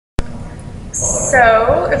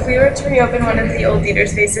So if we were to reopen one of the old theater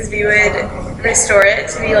spaces, we would restore it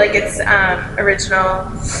to be like its original,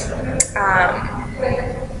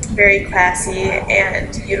 very classy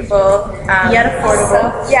and beautiful. Yet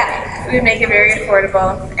affordable. So, yeah, we would make it very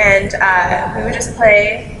affordable, and we would just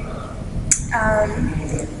play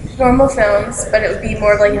normal films, but it would be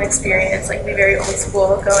more of like an experience, like be very old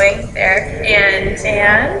school going there.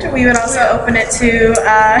 And we would also open it to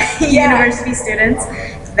university students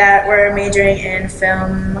that were majoring in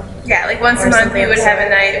film. Yeah, like once a month we would have a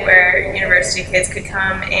night where university kids could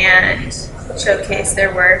come and showcase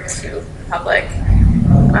their work to the public.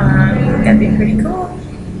 That'd be pretty cool.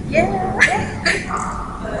 Yeah.